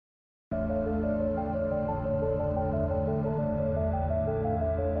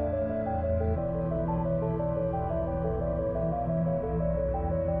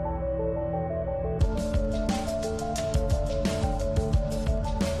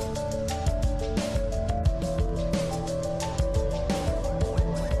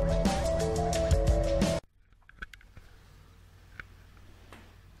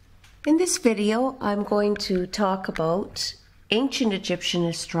In this video, I'm going to talk about ancient Egyptian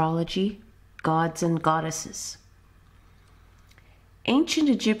astrology, gods and goddesses. Ancient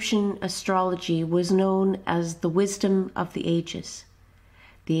Egyptian astrology was known as the wisdom of the ages.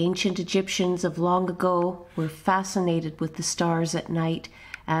 The ancient Egyptians of long ago were fascinated with the stars at night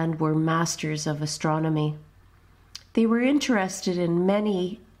and were masters of astronomy. They were interested in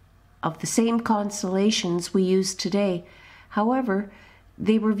many of the same constellations we use today. However,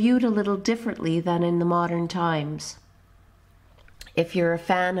 they were viewed a little differently than in the modern times. If you're a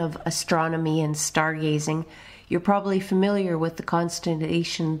fan of astronomy and stargazing, you're probably familiar with the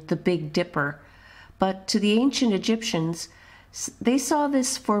constellation the Big Dipper. But to the ancient Egyptians, they saw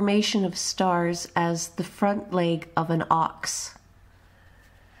this formation of stars as the front leg of an ox.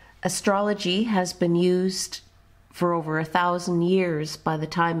 Astrology has been used for over 1,000 years by the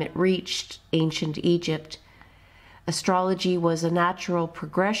time it reached ancient Egypt. Astrology was a natural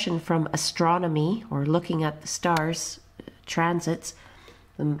progression from astronomy, or looking at the stars, transits,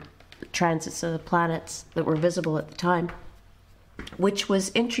 the transits of the planets that were visible at the time, which was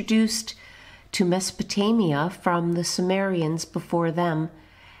introduced to Mesopotamia from the Sumerians before them,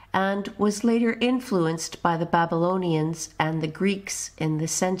 and was later influenced by the Babylonians and the Greeks in the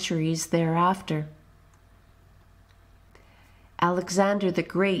centuries thereafter. Alexander the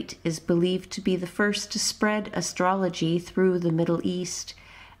Great is believed to be the first to spread astrology through the Middle East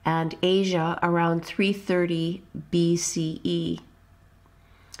and Asia around 330 BCE.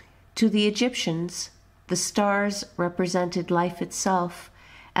 To the Egyptians, the stars represented life itself,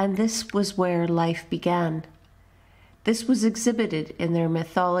 and this was where life began. This was exhibited in their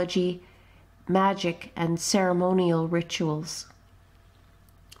mythology, magic, and ceremonial rituals.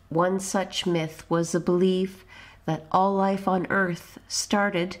 One such myth was the belief that all life on Earth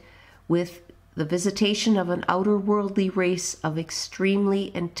started with the visitation of an outer-worldly race of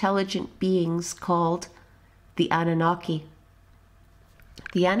extremely intelligent beings called the Anunnaki.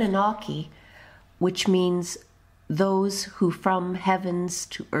 The Anunnaki, which means those who from heavens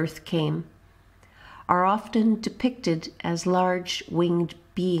to earth came, are often depicted as large winged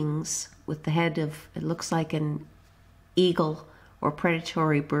beings with the head of, it looks like an eagle or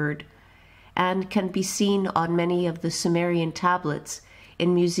predatory bird, and can be seen on many of the Sumerian tablets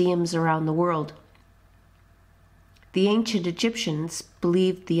in museums around the world. The ancient Egyptians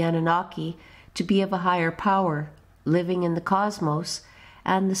believed the Anunnaki to be of a higher power, living in the cosmos,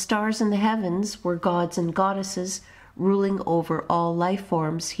 and the stars in the heavens were gods and goddesses ruling over all life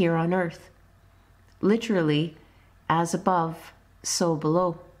forms here on earth. Literally, as above, so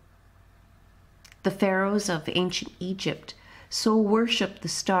below. The pharaohs of ancient Egypt so worshipped the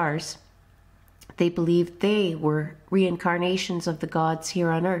stars. They believed they were reincarnations of the gods here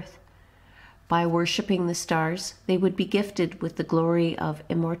on earth. By worshipping the stars, they would be gifted with the glory of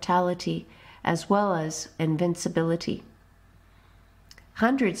immortality as well as invincibility.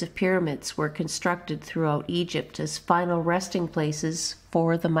 Hundreds of pyramids were constructed throughout Egypt as final resting places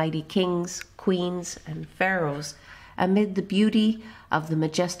for the mighty kings, queens, and pharaohs amid the beauty of the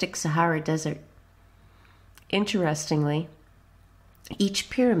majestic Sahara Desert. Interestingly, each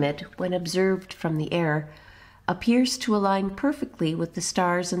pyramid, when observed from the air, appears to align perfectly with the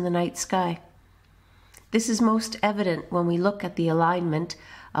stars in the night sky. This is most evident when we look at the alignment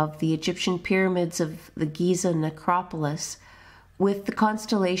of the Egyptian pyramids of the Giza necropolis with the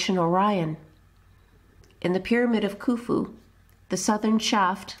constellation Orion. In the Pyramid of Khufu, the southern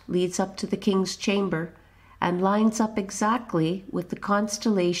shaft leads up to the king's chamber and lines up exactly with the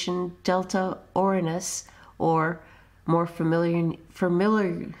constellation Delta Orionis, or more familiarly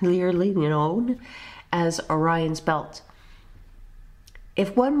known as Orion's Belt.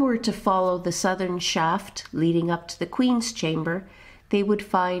 If one were to follow the southern shaft leading up to the Queen's chamber, they would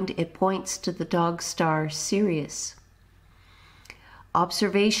find it points to the dog star Sirius.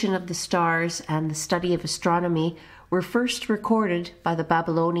 Observation of the stars and the study of astronomy were first recorded by the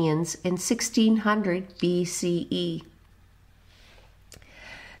Babylonians in 1600 BCE.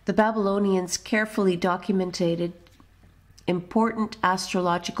 The Babylonians carefully documented important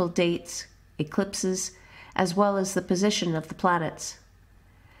astrological dates, eclipses, as well as the position of the planets.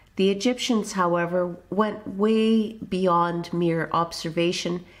 The Egyptians, however, went way beyond mere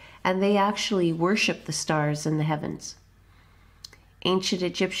observation, and they actually worshipped the stars in the heavens. Ancient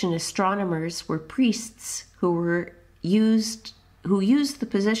Egyptian astronomers were priests who used the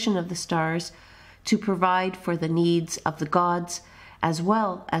position of the stars to provide for the needs of the gods, as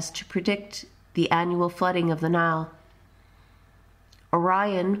well as to predict the annual flooding of the Nile.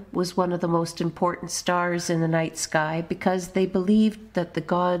 Orion was one of the most important stars in the night sky because they believed that the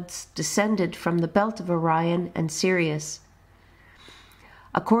gods descended from the belt of Orion and Sirius.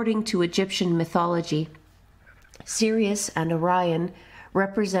 According to Egyptian mythology, Sirius and Orion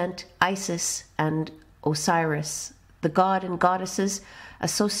represent Isis and Osiris, the god and goddesses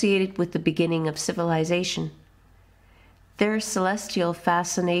associated with the beginning of civilization. Their celestial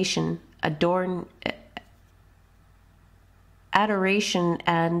fascination, adoration,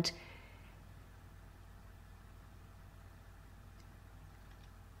 and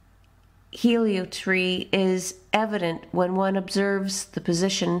heliotree is evident when one observes the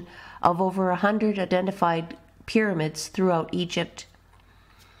position of over 100 identified pyramids throughout Egypt.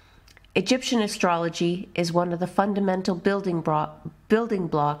 Egyptian astrology is one of the fundamental building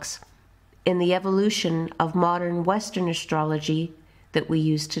blocks in the evolution of modern Western astrology that we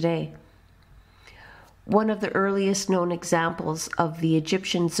use today. One of the earliest known examples of the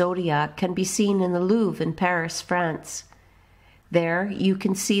Egyptian zodiac can be seen in the Louvre in Paris, France. There you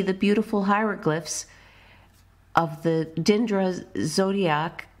can see the beautiful hieroglyphs of the Dindra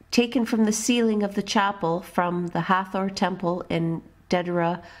zodiac taken from the ceiling of the chapel from the Hathor temple in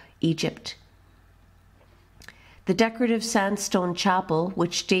Dendera, Egypt. The decorative sandstone chapel,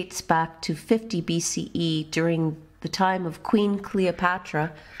 which dates back to 50 BCE during the time of Queen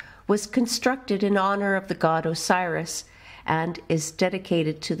Cleopatra, was constructed in honor of the god Osiris and is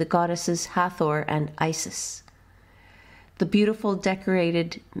dedicated to the goddesses Hathor and Isis. The beautiful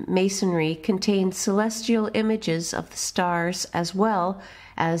decorated masonry contains celestial images of the stars as well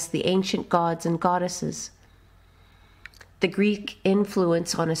as the ancient gods and goddesses. The Greek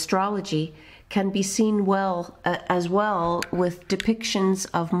influence on astrology can be seen as well with depictions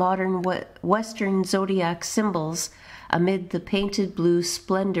of modern Western zodiac symbols amid the painted blue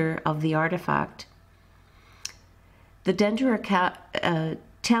splendor of the artifact. The Dendera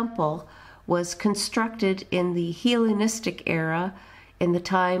temple was constructed in the Hellenistic era in the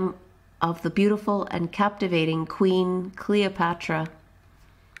time of the beautiful and captivating Queen Cleopatra.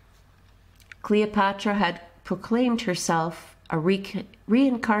 Cleopatra had proclaimed herself a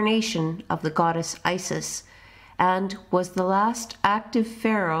reincarnation of the goddess Isis and was the last active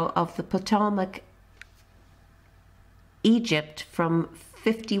pharaoh of the Ptolemaic Egypt from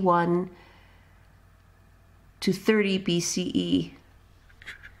 51 to 30 BCE.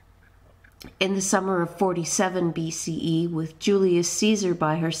 In the summer of 47 BCE, with Julius Caesar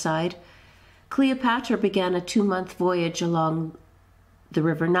by her side, Cleopatra began a 2-month voyage along the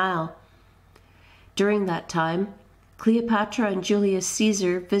River Nile. During that time, Cleopatra and Julius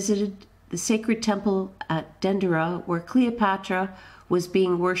Caesar visited the sacred temple at Dendera, where Cleopatra was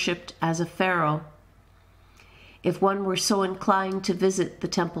being worshipped as a pharaoh. If one were so inclined to visit the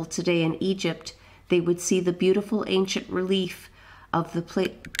temple today in Egypt, they would see the beautiful ancient relief of the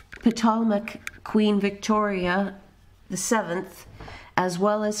Ptolemaic Queen Victoria VII, as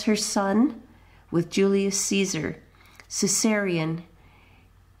well as her son with Julius Caesar, Caesarion,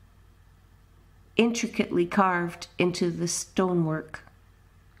 intricately carved into the stonework.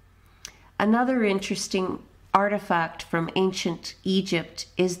 Another interesting artifact from ancient Egypt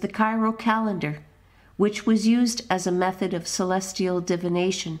is the Cairo calendar, which was used as a method of celestial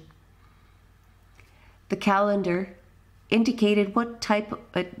divination. The calendar indicated what type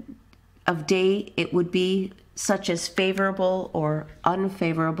of day it would be, such as favorable or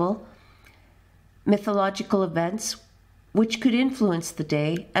unfavorable, mythological events which could influence the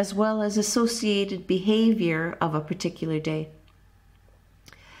day, as well as associated behavior of a particular day.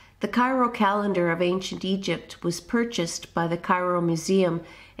 The Cairo calendar of ancient Egypt was purchased by the Cairo Museum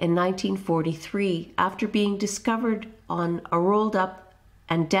in 1943 after being discovered on a rolled up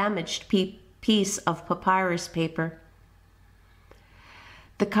and damaged piece of papyrus paper.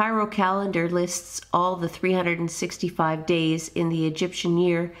 The Cairo calendar lists all the 365 days in the Egyptian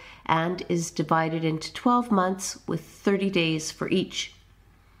year and is divided into 12 months with 30 days for each.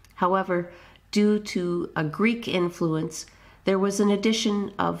 However, due to a Greek influence, there was an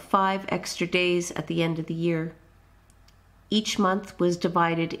addition of 5 extra days at the end of the year. Each month was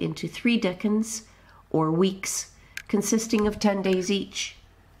divided into 3 decans, or weeks, consisting of 10 days each.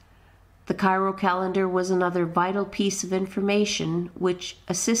 The Cairo calendar was another vital piece of information which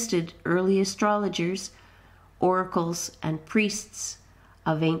assisted early astrologers, oracles, and priests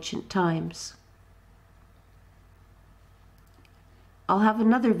of ancient times. I'll have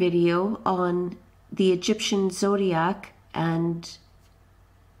another video on the Egyptian zodiac and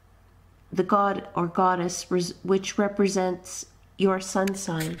the god or goddess which represents your sun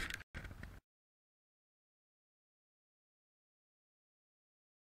sign.